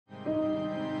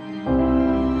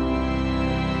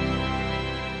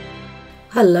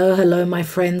Hello, my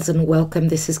friends, and welcome.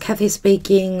 This is Kathy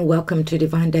speaking. Welcome to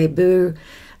Divine Debut.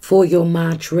 For your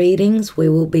March readings, we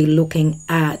will be looking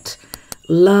at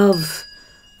love,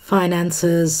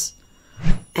 finances,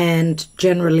 and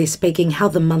generally speaking, how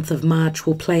the month of March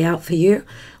will play out for you.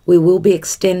 We will be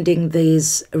extending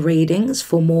these readings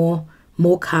for more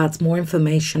cards, more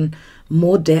information,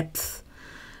 more depth.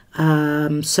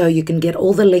 So you can get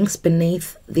all the links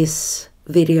beneath this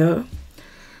video.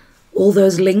 All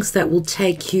those links that will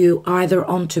take you either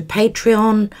onto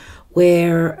Patreon,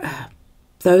 where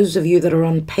those of you that are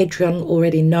on Patreon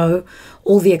already know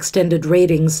all the extended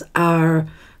readings are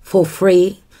for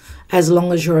free as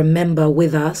long as you're a member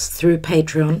with us through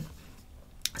Patreon.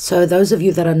 So those of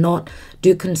you that are not,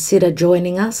 do consider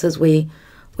joining us, as we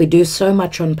do so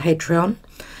much on Patreon.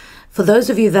 For those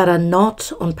of you that are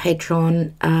not on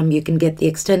Patreon, you can get the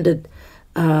extended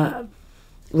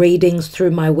readings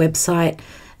through my website.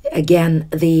 Again,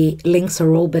 the links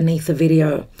are all beneath the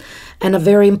video. And a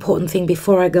very important thing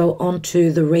before I go on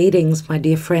to the readings, my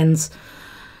dear friends,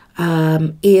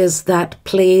 is that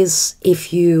please,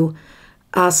 if you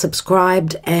are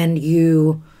subscribed and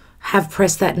you have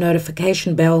pressed that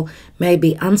notification bell,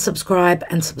 maybe unsubscribe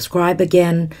and subscribe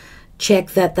again.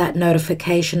 Check that that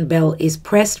notification bell is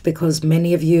pressed, because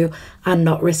many of you are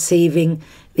not receiving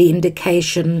the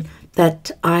indication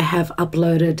that I have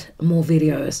uploaded more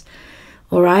videos.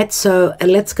 All right, so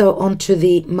let's go on to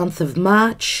the month of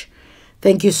March.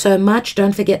 Thank you so much.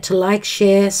 Don't forget to like,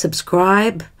 share,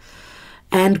 subscribe,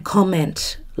 and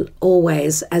comment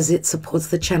always, as it supports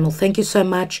the channel. Thank you so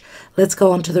much. Let's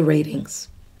go on to the readings.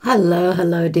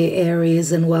 Hello, dear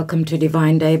Aries, and welcome to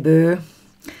Divine Debut.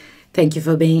 Thank you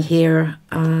for being here.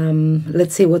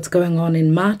 Let's see what's going on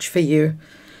in March for you.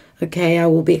 Okay, I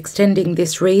will be extending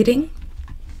this reading.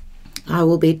 I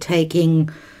will be taking...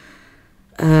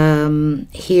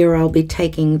 here I'll be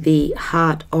taking the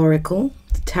Heart Oracle,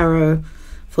 the Tarot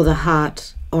for the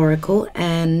Heart Oracle,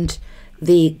 and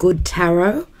the Good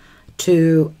Tarot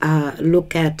to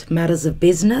look at matters of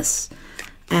business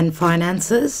and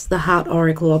finances. The Heart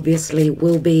Oracle obviously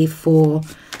will be for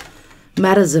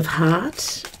matters of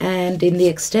heart, and in the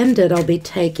extended I'll be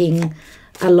taking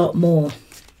a lot more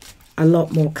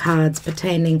cards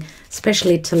pertaining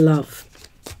especially to love.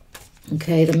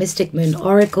 Okay, the Mystic Moon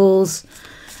Oracles.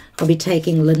 I'll be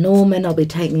taking Lenormand. I'll be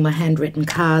taking my handwritten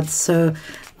cards. So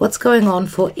what's going on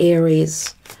for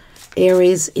Aries?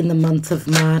 Aries in the month of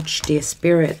March, dear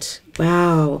Spirit.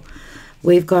 Wow.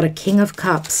 We've got a King of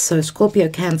Cups. So Scorpio,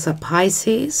 Cancer,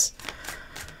 Pisces.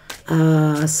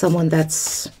 Someone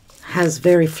has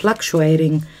very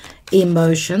fluctuating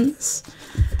emotions.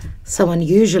 Someone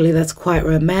usually that's quite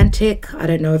romantic. I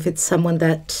don't know if it's someone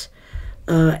that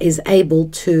is able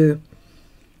to...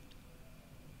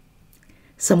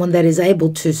 Someone that is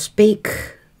able to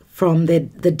speak from the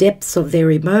depths of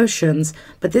their emotions,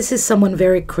 but this is someone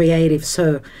very creative.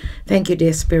 So thank you,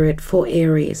 dear Spirit, for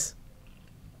Aries.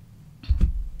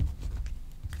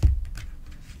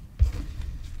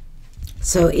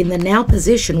 So in the now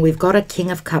position, we've got a King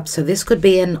of Cups. So this could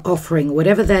be an offering,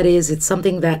 whatever that is. It's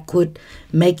something that could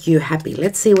make you happy.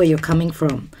 Let's see where you're coming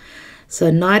from.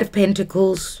 So Knight of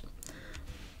Pentacles,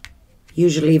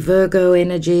 usually Virgo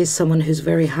energy, someone who's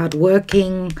very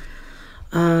hardworking.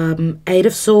 Eight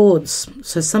of Swords,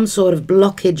 so some sort of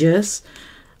blockages.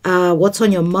 What's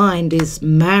on your mind is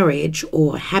marriage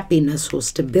or happiness or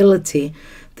stability.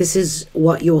 This is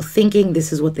what you're thinking.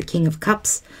 This is what the King of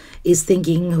Cups is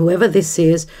thinking. Whoever this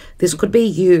is, this could be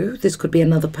you. This could be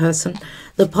another person.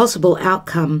 The possible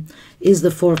outcome is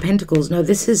the Four of Pentacles. No,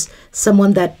 this is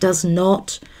someone that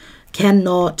cannot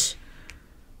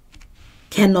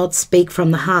speak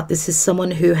from the heart. This is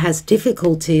someone who has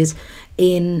difficulties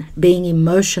in being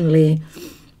emotionally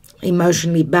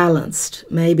balanced.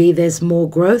 Maybe there's more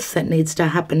growth that needs to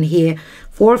happen here.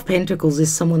 Four of Pentacles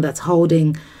is someone that's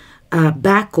holding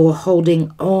back or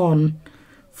holding on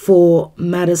for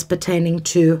matters pertaining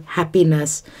to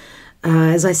happiness.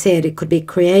 As I said, it could be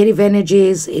creative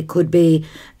energies. It could be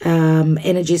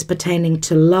energies pertaining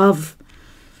to love.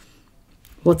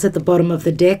 What's at the bottom of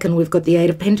the deck? And we've got the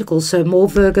Eight of Pentacles. So more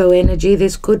Virgo energy.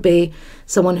 This could be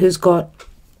someone who's got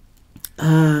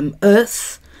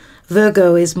Earth.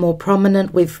 Virgo is more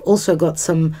prominent. We've also got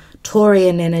some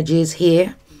Taurian energies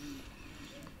here.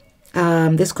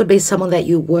 This could be someone that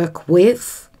you work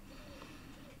with.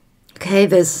 Okay,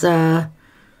 there's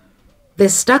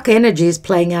stuck energies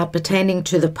playing out pertaining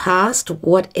to the past.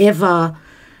 Whatever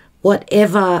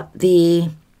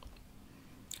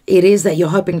it is that you're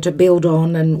hoping to build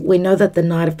on. And we know that the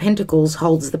Knight of Pentacles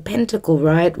holds the pentacle,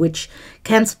 right, which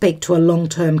can speak to a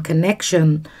long-term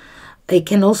connection. it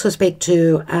can also speak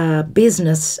to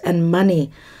business and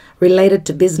money, related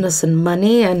to business and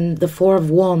money. And the Four of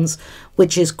Wands,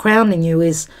 which is crowning you,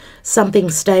 is something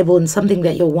stable and something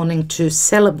that you're wanting to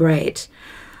celebrate.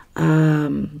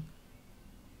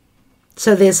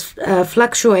 So there's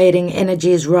fluctuating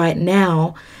energies right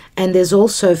now, and there's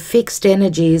also fixed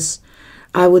energies,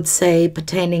 I would say,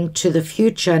 pertaining to the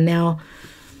future. Now,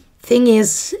 thing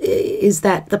is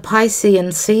that the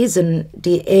Piscean season,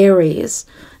 the Aries,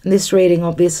 and this reading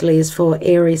obviously is for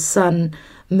Aries, Sun,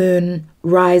 Moon,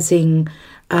 Rising,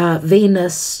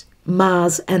 Venus,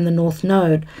 Mars, and the North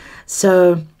Node.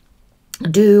 So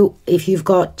if you've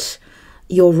got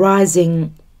your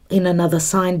rising in another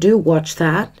sign, do watch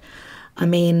that. I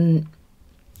mean,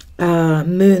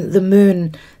 the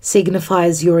moon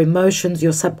signifies your emotions,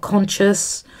 your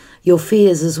subconscious, your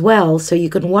fears as well. So you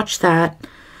can watch that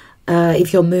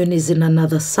if your moon is in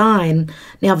another sign.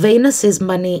 Now, Venus is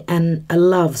money and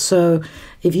love. So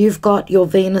if you've got your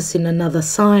Venus in another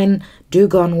sign, do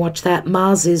go and watch that.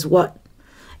 Mars is what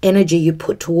energy you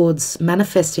put towards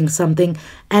manifesting something.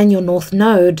 And your North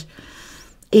Node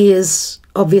is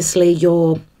obviously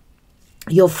your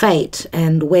fate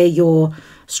and where you're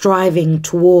striving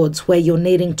towards, where you're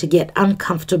needing to get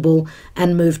uncomfortable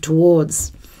and move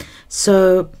towards.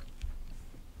 So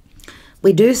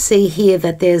we do see here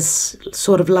that there's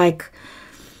sort of like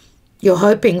you're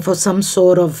hoping for some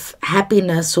sort of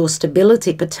happiness or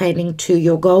stability pertaining to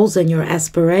your goals and your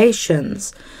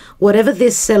aspirations, whatever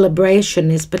this celebration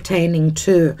is pertaining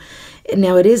to.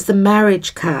 Now, it is the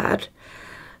marriage card.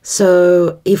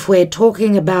 So if we're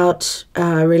talking about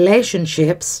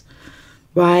relationships,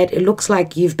 right, it looks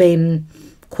like you've been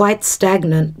quite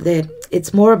stagnant. That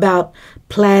it's more about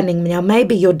planning. Now,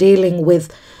 maybe you're dealing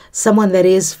with someone that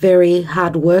is very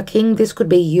hardworking. This could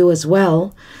be you as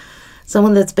well.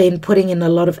 Someone that's been putting in a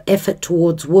lot of effort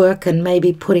towards work and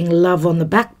maybe putting love on the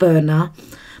back burner,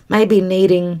 maybe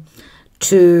needing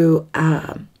to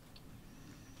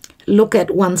look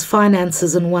at one's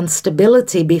finances and one's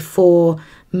stability before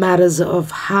matters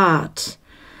of heart.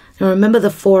 And remember, the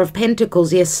Four of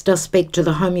Pentacles, yes, does speak to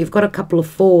the home. You've got a couple of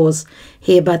fours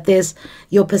here, but there's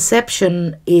your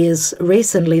perception is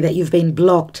recently that you've been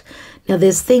blocked. Now,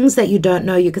 there's things that you don't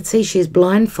know. You could see she's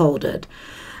blindfolded.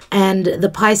 And the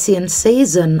Piscean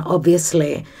season,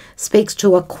 obviously, speaks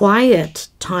to a quiet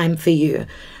time for you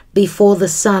before the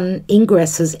sun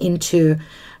ingresses into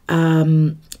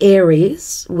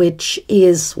Aries, which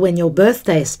is when your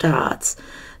birthday starts.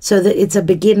 So that it's a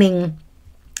beginning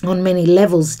on many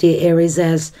levels, dear Aries,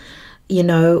 as you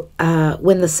know,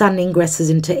 when the sun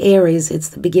ingresses into Aries, it's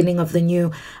the beginning of the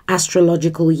new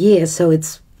astrological year. So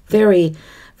it's very,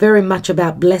 very much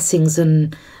about blessings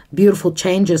and beautiful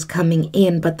changes coming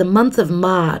in. But the month of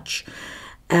March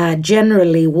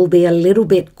generally will be a little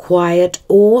bit quiet,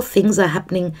 or things are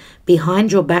happening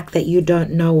behind your back that you don't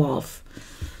know of.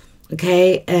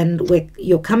 Okay, and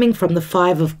you're coming from the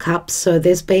Five of Cups, so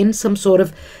there's been some sort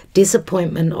of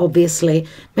disappointment, obviously.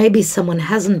 Maybe someone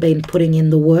hasn't been putting in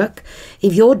the work.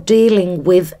 If you're dealing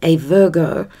with a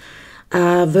Virgo,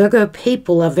 Virgo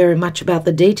people are very much about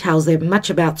the details. They're much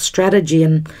about strategy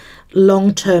and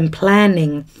long-term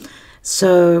planning.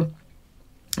 So,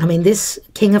 I mean, this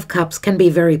King of Cups can be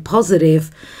very positive,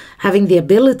 having the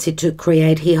ability to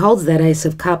create. He holds that Ace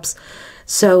of Cups.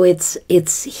 So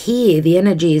it's here, the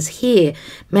energy is here.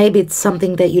 Maybe it's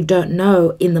something that you don't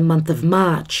know in the month of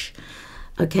March.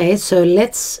 Okay, so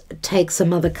let's take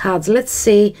some other cards. Let's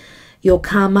see your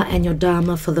karma and your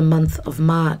dharma for the month of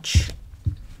March.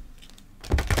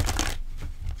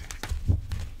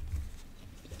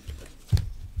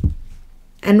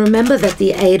 And remember that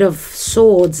the Eight of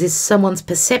Swords is someone's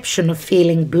perception of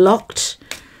feeling blocked,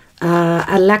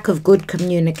 a lack of good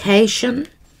communication.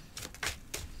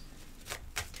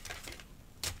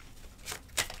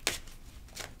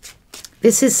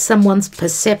 This is someone's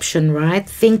perception, right?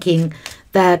 Thinking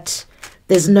that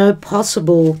there's no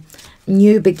possible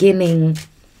new beginning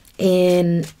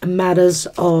in matters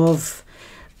of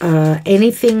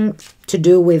anything to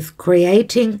do with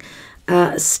creating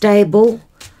a stable,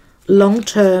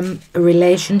 long-term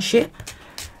relationship.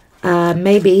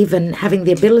 Maybe even having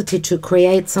the ability to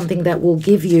create something that will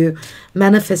give you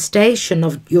manifestation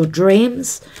of your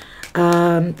dreams,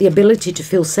 the ability to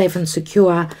feel safe and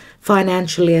secure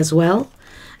financially as well.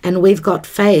 And we've got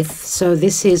faith. So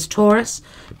this is Taurus.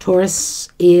 Taurus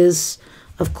is,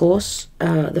 of course,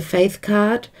 the faith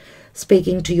card,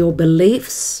 speaking to your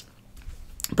beliefs,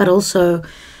 but also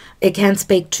it can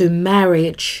speak to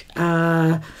marriage.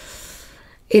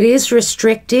 It is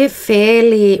restrictive,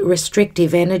 fairly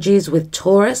restrictive energies with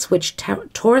Taurus, which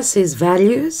Taurus is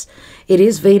values. It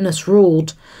is Venus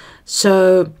ruled.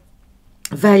 So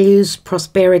values,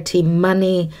 prosperity,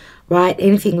 money, right?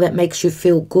 Anything that makes you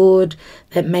feel good,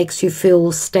 that makes you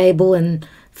feel stable and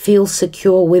feel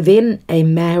secure within a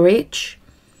marriage.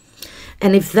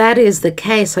 And if that is the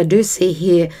case, I do see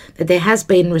here that there has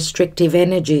been restrictive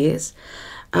energies.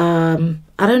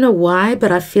 I don't know why,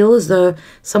 but I feel as though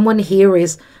someone here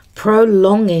is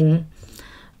prolonging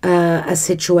a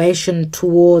situation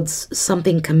towards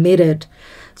something committed.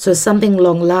 So something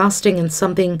long-lasting and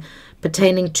something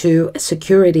pertaining to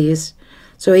securities.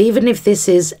 So even if this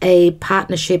is a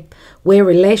partnership where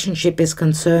relationship is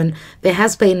concerned, there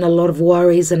has been a lot of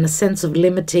worries and a sense of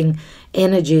limiting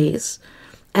energies,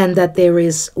 and that there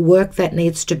is work that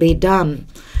needs to be done.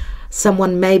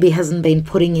 Someone maybe hasn't been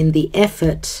putting in the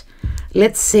effort.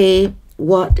 Let's see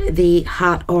what the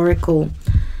Heart Oracle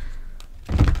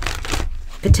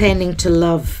pertaining to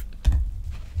love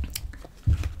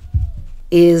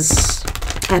is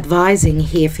advising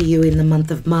here for you in the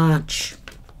month of March.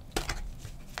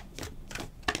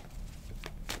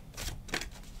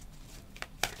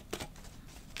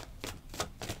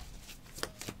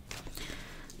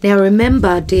 Now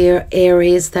remember, dear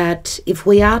Aries, that if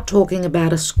we are talking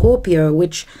about a Scorpio,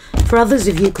 which for others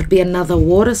of you could be another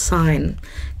water sign,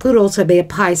 could also be a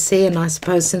Piscean, I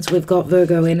suppose, since we've got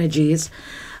Virgo energies.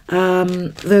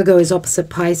 Virgo is opposite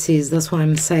Pisces, that's why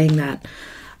I'm saying that.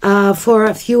 For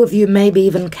a few of you, maybe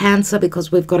even Cancer,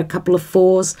 because we've got a couple of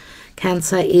fours.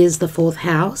 Cancer is the 4th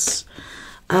house.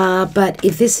 But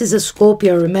if this is a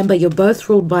Scorpio, remember you're both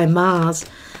ruled by Mars,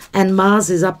 and Mars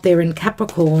is up there in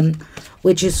Capricorn,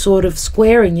 which is sort of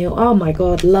squaring you. Oh my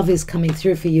God, love is coming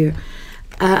through for you.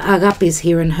 Agape is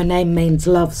here and her name means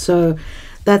love. So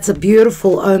that's a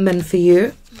beautiful omen for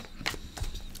you.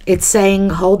 It's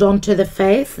saying hold on to the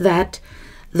faith that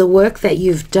the work that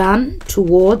you've done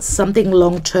towards something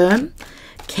long-term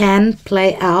can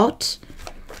play out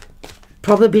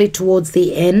probably towards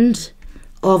the end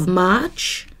of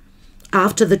March.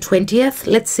 After the 20th,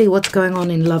 let's see what's going on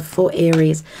in love for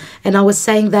Aries. And I was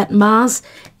saying that Mars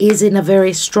is in a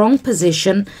very strong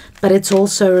position, but it's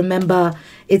also, remember,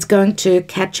 it's going to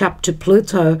catch up to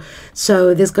Pluto.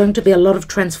 So there's going to be a lot of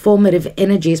transformative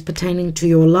energies pertaining to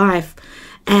your life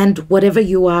and whatever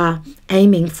you are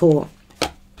aiming for,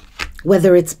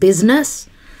 whether it's business,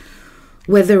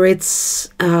 whether it's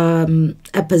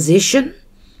a position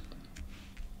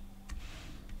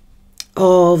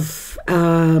of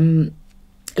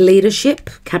leadership,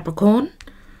 Capricorn,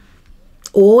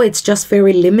 or it's just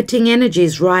very limiting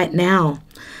energies right now.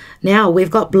 Now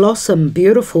we've got Blossom,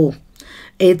 beautiful.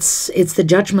 It's the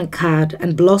Judgment card,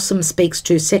 and Blossom speaks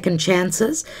to second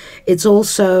chances. It's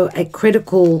also a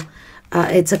critical,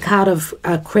 it's a card of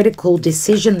a critical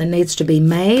decision that needs to be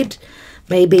made,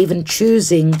 maybe even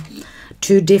choosing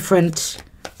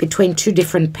between two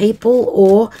different people,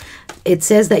 or it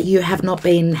says that you have not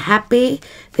been happy.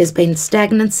 There's been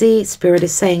stagnancy. Spirit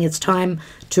is saying it's time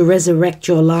to resurrect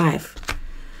your life.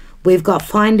 We've got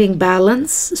finding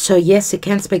balance. So yes, it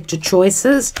can speak to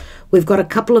choices. We've got a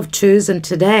couple of 2s, and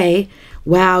today,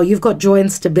 wow, you've got joy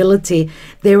and stability.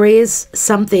 There is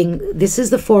something. This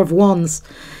is the 4 of Wands.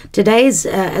 Today's,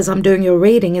 as I'm doing your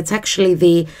reading, it's actually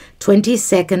the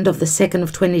 22nd of the 2nd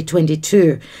of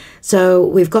 2022. So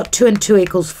we've got 2 and 2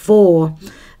 equals 4.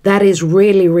 That is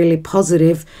really, really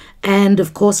positive. And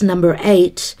of course, number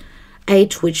 8,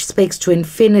 which speaks to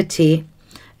infinity.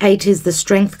 8 is the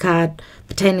Strength card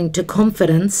pertaining to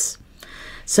confidence.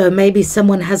 So maybe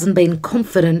someone hasn't been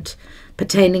confident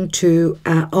pertaining to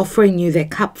offering you their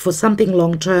cup for something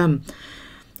long-term,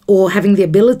 or having the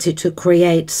ability to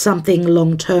create something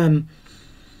long-term.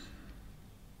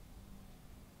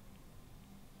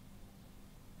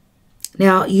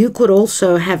 Now, you could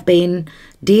also have been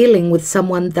dealing with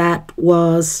someone that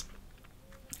was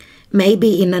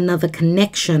maybe in another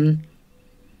connection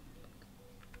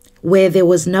where there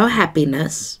was no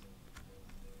happiness,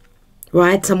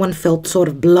 right? Someone felt sort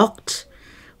of blocked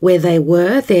where they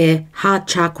were. Their heart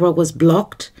chakra was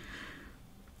blocked.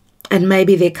 And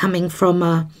maybe they're coming from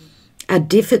a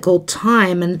difficult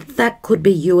time, and that could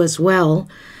be you as well.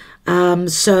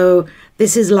 So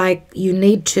this is like you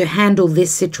need to handle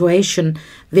this situation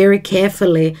very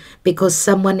carefully, because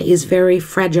someone is very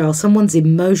fragile. Someone's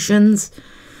emotions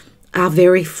are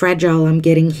very fragile, I'm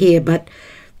getting here.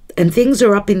 And things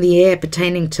are up in the air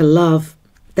pertaining to love,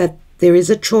 that there is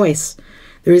a choice.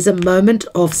 There is a moment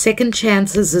of second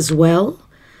chances as well.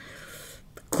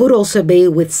 Could also be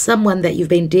with someone that you've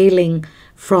been dealing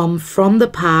from the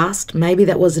past. Maybe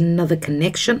that was another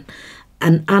connection,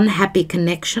 an unhappy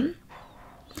connection.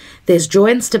 There's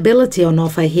joy and stability on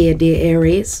offer here, dear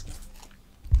Aries.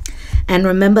 And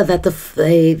remember that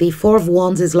the Four of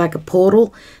Wands is like a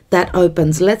portal that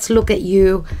opens. Let's look at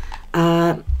you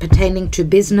pertaining to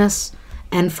business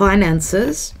and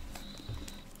finances.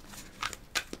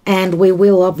 And we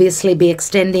will obviously be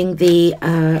extending the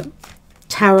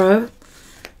tarot.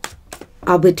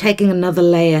 I'll be taking another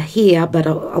layer here, but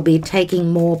I'll be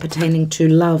taking more pertaining to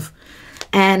love.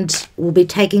 And we'll be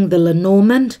taking the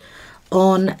Lenormand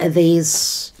on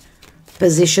these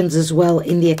positions as well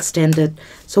in the extended.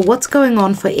 So what's going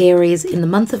on for Aries in the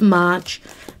month of March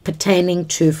pertaining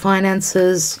to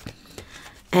finances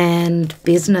and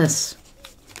business?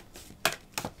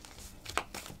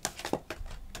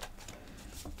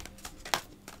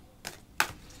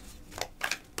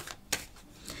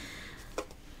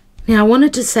 Now, I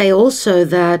wanted to say also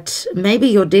that maybe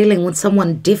you're dealing with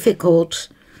someone difficult,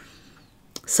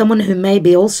 someone who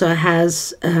maybe also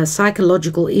has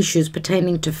psychological issues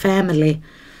pertaining to family,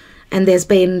 and there's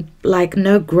been like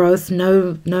no growth,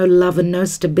 no love and no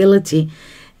stability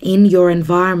in your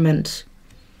environment.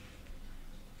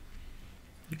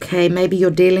 Okay, maybe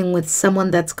you're dealing with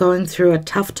someone that's going through a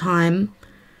tough time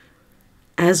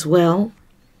as well,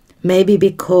 maybe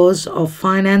because of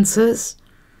finances.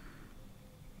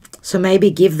 So maybe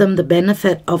give them the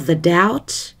benefit of the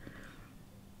doubt.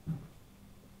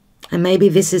 And maybe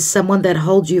this is someone that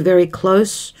holds you very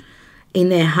close in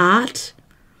their heart,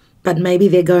 but maybe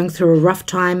they're going through a rough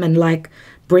time and like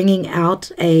bringing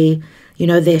out a, you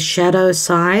know, their shadow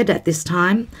side at this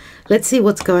time. Let's see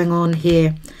what's going on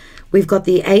here. We've got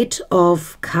the Eight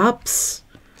of Cups.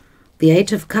 The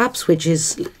Eight of Cups, which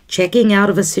is checking out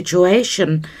of a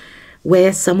situation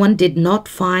where someone did not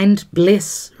find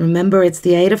bliss. Remember, it's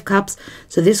the Eight of Cups.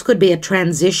 So this could be a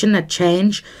transition, a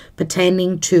change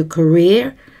pertaining to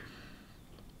career.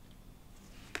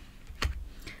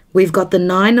 We've got the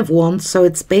Nine of Wands, so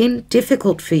it's been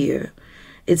difficult for you.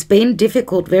 It's been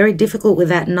difficult, very difficult with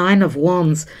that Nine of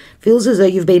Wands. Feels as though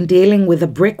you've been dealing with a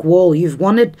brick wall. You've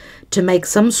wanted to make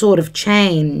some sort of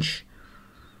change.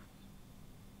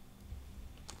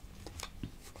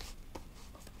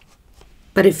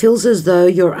 But it feels as though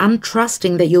you're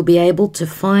untrusting that you'll be able to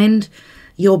find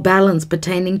your balance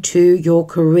pertaining to your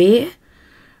career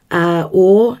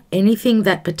or anything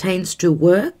that pertains to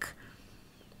work.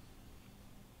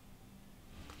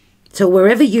 So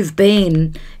wherever you've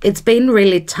been, it's been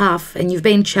really tough and you've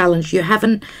been challenged.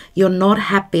 You're not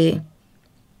happy.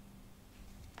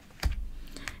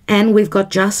 And we've got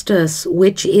Justice,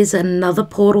 which is another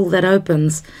portal that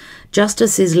opens.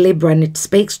 Justice is Libra and it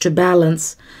speaks to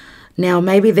balance. Now,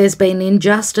 maybe there's been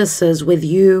injustices with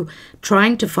you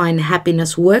trying to find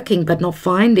happiness, working, but not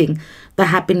finding the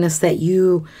happiness that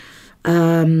you've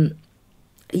been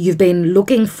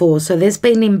looking for. So there's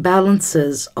been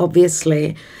imbalances,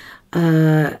 obviously.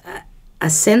 A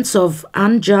sense of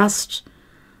unjust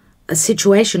a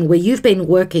situation where you've been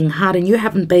working hard and you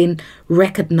haven't been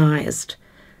recognized.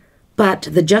 But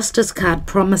the Justice card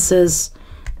promises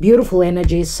beautiful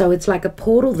energies. So it's like a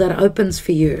portal that opens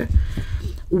for you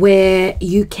where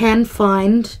you can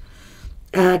find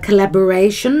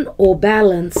collaboration or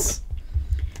balance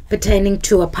pertaining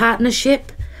to a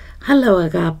partnership. Hello,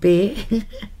 Agape.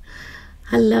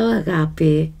 Hello,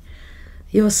 Agape.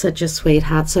 You're such a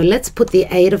sweetheart. So let's put the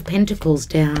Eight of Pentacles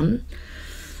down,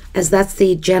 as that's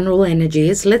the general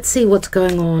energies. Let's see what's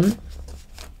going on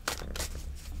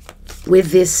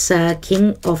with this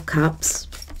King of Cups.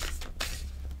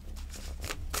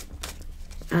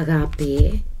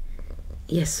 Agape.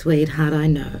 Yes, sweetheart, I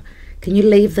know. Can you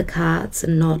leave the cards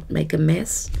and not make a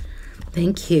mess?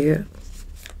 Thank you.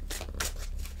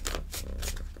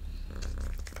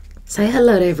 Say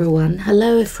hello to everyone.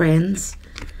 Hello, friends.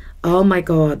 Oh my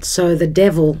God. So the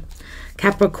Devil,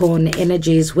 Capricorn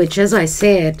energies, which, as I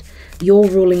said, your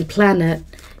ruling planet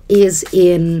is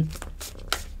in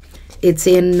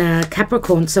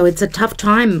Capricorn. So it's a tough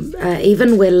time,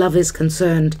 even where love is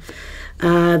concerned.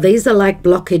 These are like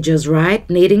blockages, right?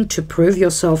 Needing to prove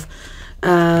yourself.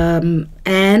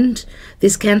 And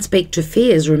this can speak to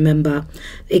fears, remember.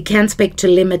 It can speak to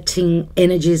limiting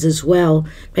energies as well.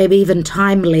 Maybe even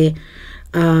timely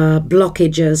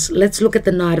blockages. Let's look at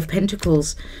the Knight of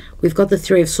Pentacles. We've got the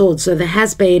Three of Swords. So there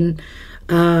has been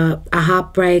a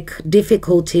heartbreak,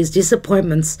 difficulties,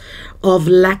 disappointments of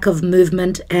lack of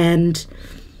movement and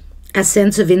a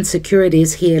sense of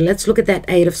insecurities here. Let's look at that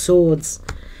Eight of Swords.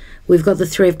 We've got the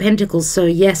Three of Pentacles. So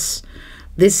yes,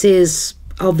 this is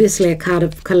obviously a card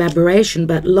of collaboration,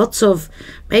 but lots of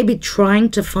maybe trying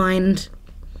to find,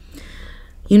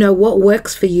 you know, what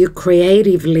works for you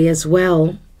creatively as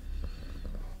well.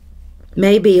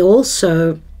 Maybe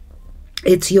also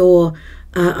it's your,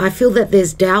 I feel that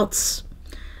there's doubts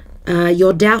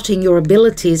You're doubting your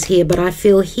abilities here, but I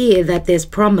feel here that there's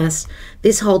promise.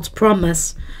 This holds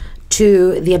promise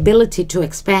to the ability to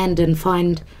expand and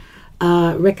find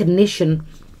recognition.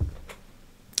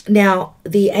 Now,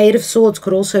 the Eight of Swords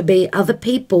could also be other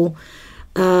people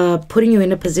putting you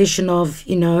in a position of,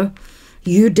 you know,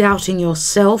 you doubting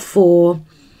yourself, or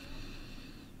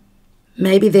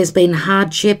maybe there's been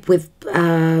hardship with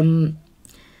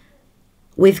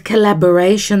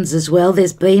collaborations as well.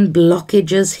 There's been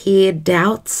blockages here,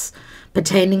 doubts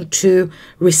pertaining to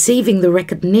receiving the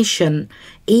recognition,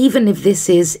 even if this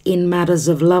is in matters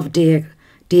of love, dear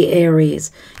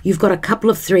Aries. You've got a couple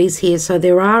of threes here, so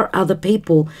there are other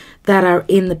people that are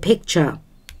in the picture.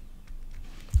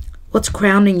 What's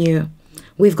crowning you?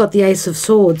 We've got the Ace of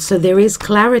Swords, so there is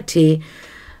clarity.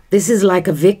 This is like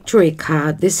a victory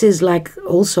card. This is like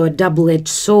also a double-edged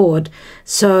sword.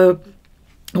 So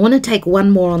I want to take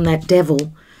one more on that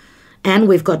Devil. And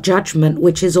we've got Judgment,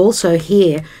 which is also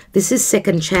here. This is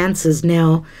second chances.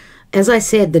 Now, as I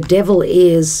said, the Devil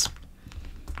is,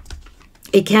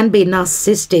 it can be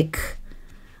narcissistic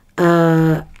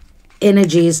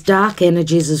energies, dark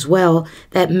energies as well,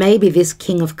 that maybe this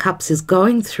King of Cups is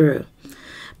going through.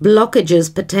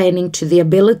 Blockages pertaining to the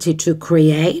ability to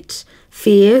create,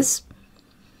 fears.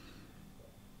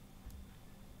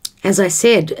 As I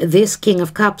said, this King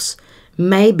of Cups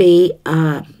may be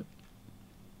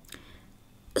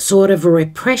sort of a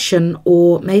repression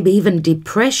or maybe even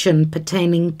depression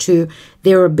pertaining to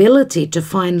their ability to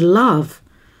find love.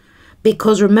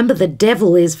 Because remember, the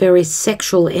Devil is very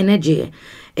sexual energy.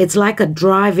 It's like a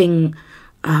driving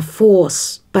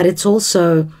force, but it's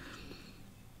also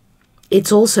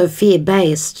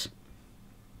fear-based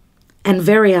and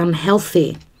very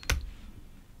unhealthy.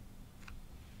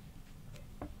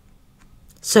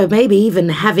 So maybe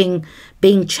even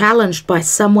being challenged by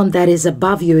someone that is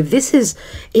above you. If this is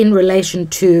in relation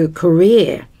to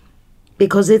career,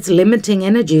 because it's limiting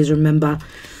energies, remember.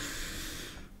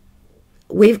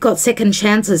 We've got second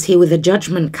chances here with a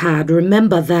Judgment card.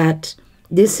 Remember that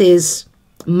this is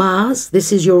Mars.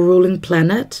 This is your ruling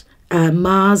planet.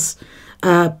 Mars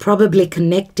probably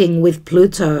connecting with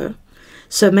Pluto.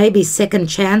 So maybe second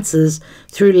chances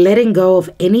through letting go of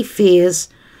any fears,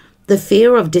 the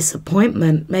fear of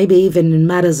disappointment, maybe even in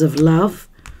matters of love,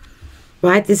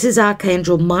 right? This is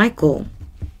Archangel Michael.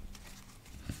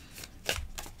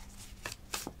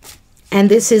 And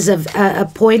this is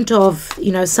a point of,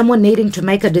 you know, someone needing to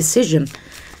make a decision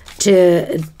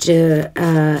to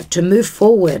move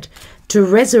forward, to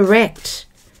resurrect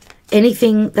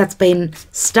anything that's been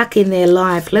stuck in their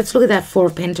life. Let's look at that Four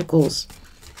of Pentacles.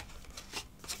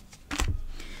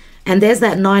 And there's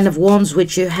that Nine of Wands,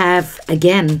 which you have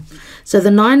again. So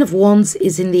the Nine of Wands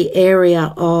is in the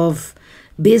area of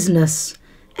business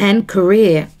and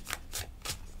career.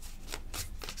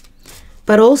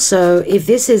 But also, if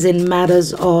this is in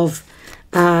matters of,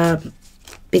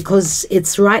 because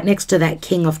it's right next to that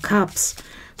King of Cups,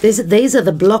 these are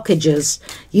the blockages.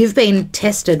 You've been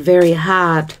tested very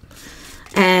hard.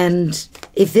 And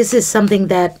if this is something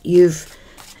that you've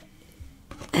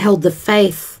held the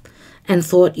faith and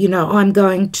thought, you know,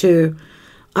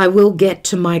 I will get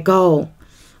to my goal.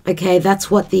 Okay,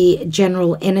 that's what the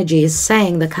general energy is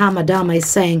saying. The Karma Dharma is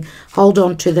saying, hold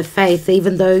on to the faith.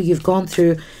 Even though you've gone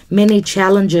through many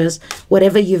challenges,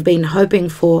 whatever you've been hoping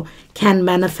for can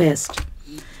manifest.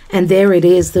 And there it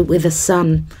is, with the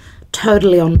sun,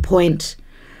 totally on point.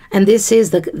 And this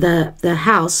is the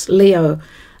house, Leo.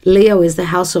 Leo is the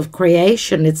house of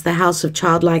creation. It's the house of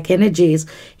childlike energies,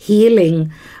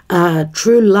 healing,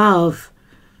 true love,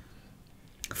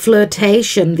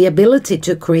 flirtation, the ability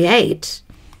to create.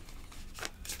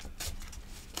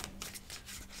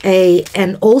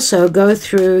 And also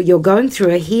you're going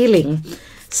through a healing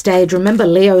stage. Remember,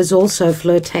 Leo is also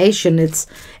flirtation.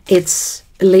 It's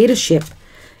leadership.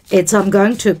 It's I'm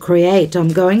going to create. I'm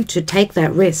going to take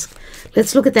that risk.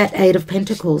 Let's look at that Eight of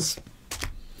Pentacles.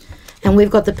 And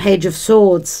we've got the Page of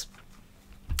Swords.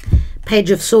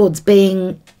 Page of Swords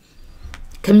being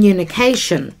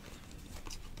communication.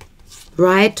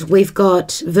 Right? We've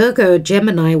got Virgo,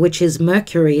 Gemini, which is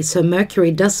Mercury. So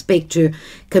Mercury does speak to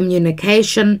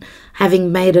communication,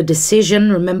 having made a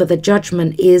decision. Remember, the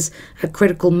Judgment is a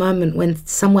critical moment when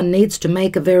someone needs to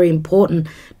make a very important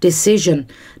decision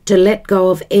to let go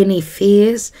of any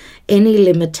fears, any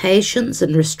limitations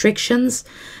and restrictions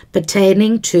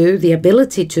pertaining to the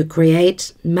ability to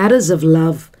create matters of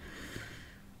love.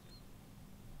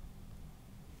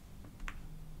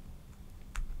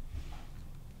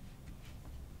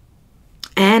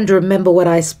 And remember what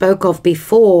I spoke of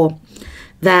before,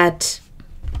 that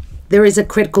there is a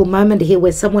critical moment here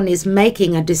where someone is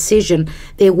making a decision.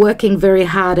 They're working very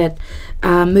hard at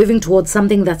moving towards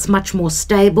something that's much more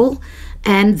stable,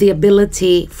 and the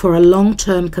ability for a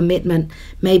long-term commitment,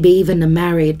 maybe even a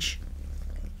marriage.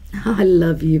 I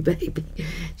love you, baby.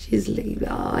 She's like,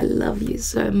 oh, I love you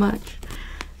so much.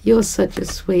 You're such a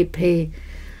sweet pea.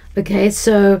 Okay,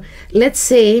 so let's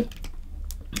see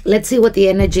what the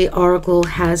energy oracle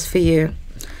has for you.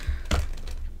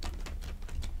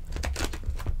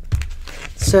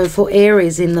 So for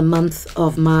Aries in the month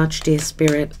of March, dear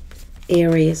Spirit,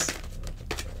 Aries,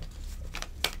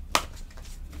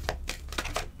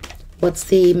 what's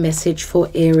the message for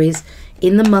Aries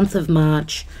in the month of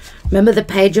March? Remember, the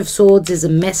Page of Swords is a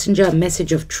messenger, a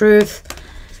message of truth.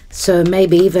 So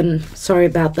maybe even, sorry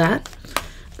about that,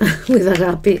 with a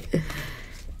happy,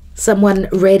 someone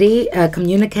ready,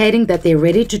 communicating that they're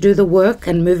ready to do the work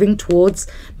and moving towards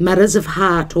matters of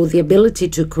heart, or the ability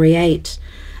to create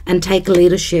and take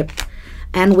leadership.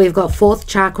 And we've got 4th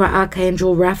chakra,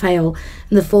 Archangel Raphael.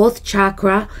 And the 4th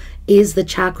chakra is the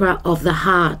chakra of the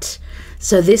heart.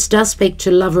 So this does speak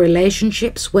to love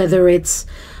relationships, whether it's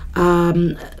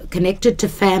connected to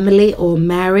family or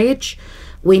marriage.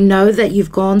 We know that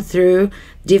you've gone through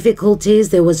difficulties.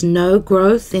 There was no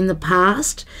growth in the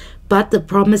past, but the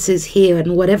promise is here.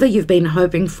 And whatever you've been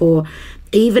hoping for,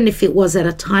 even if it was at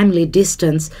a timely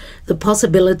distance, the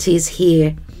possibility is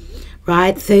here.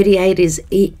 Right? 38 is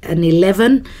an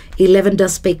 11. 11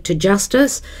 does speak to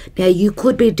justice. Now, you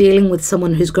could be dealing with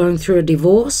someone who's going through a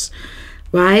divorce,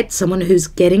 right? Someone who's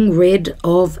getting rid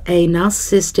of a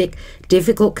narcissistic,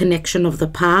 difficult connection of the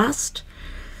past,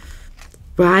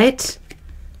 right?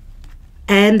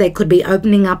 And they could be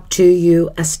opening up to you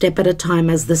a step at a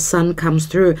time as the sun comes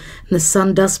through. And the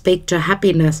sun does speak to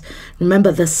happiness.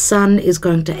 Remember, the sun is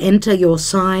going to enter your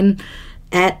sign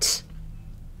at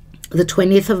the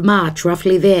 20th of March,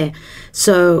 roughly there.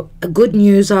 So good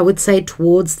news, I would say,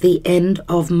 towards the end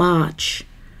of March.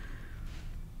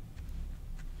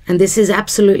 And this is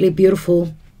absolutely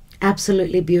beautiful,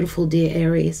 dear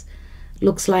Aries.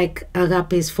 Looks like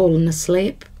Agape's fallen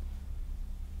asleep.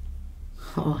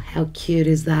 Oh, how cute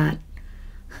is that?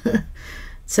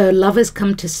 So love has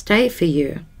come to stay for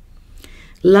you.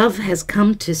 Love has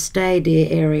come to stay, dear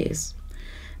Aries.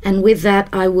 And with that,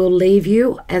 I will leave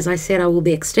you. As I said, I will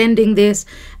be extending this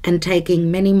and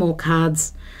taking many more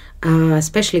cards,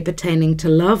 especially pertaining to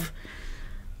love.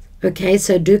 Okay,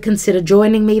 so do consider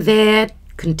joining me there.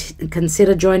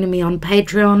 Consider joining me on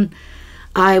Patreon.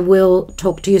 I will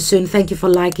talk to you soon. Thank you for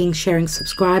liking, sharing,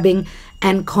 subscribing,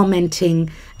 and commenting.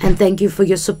 And thank you for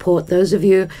your support. Those of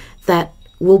you that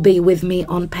will be with me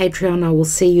on Patreon, I will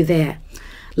see you there.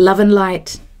 Love and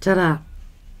light. Ta-da.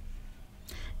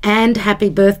 And happy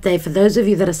birthday for those of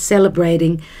you that are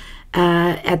celebrating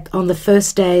on the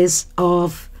first days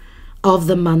of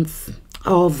the month,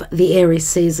 of the Aries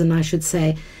season, I should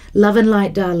say. Love and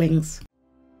light, darlings.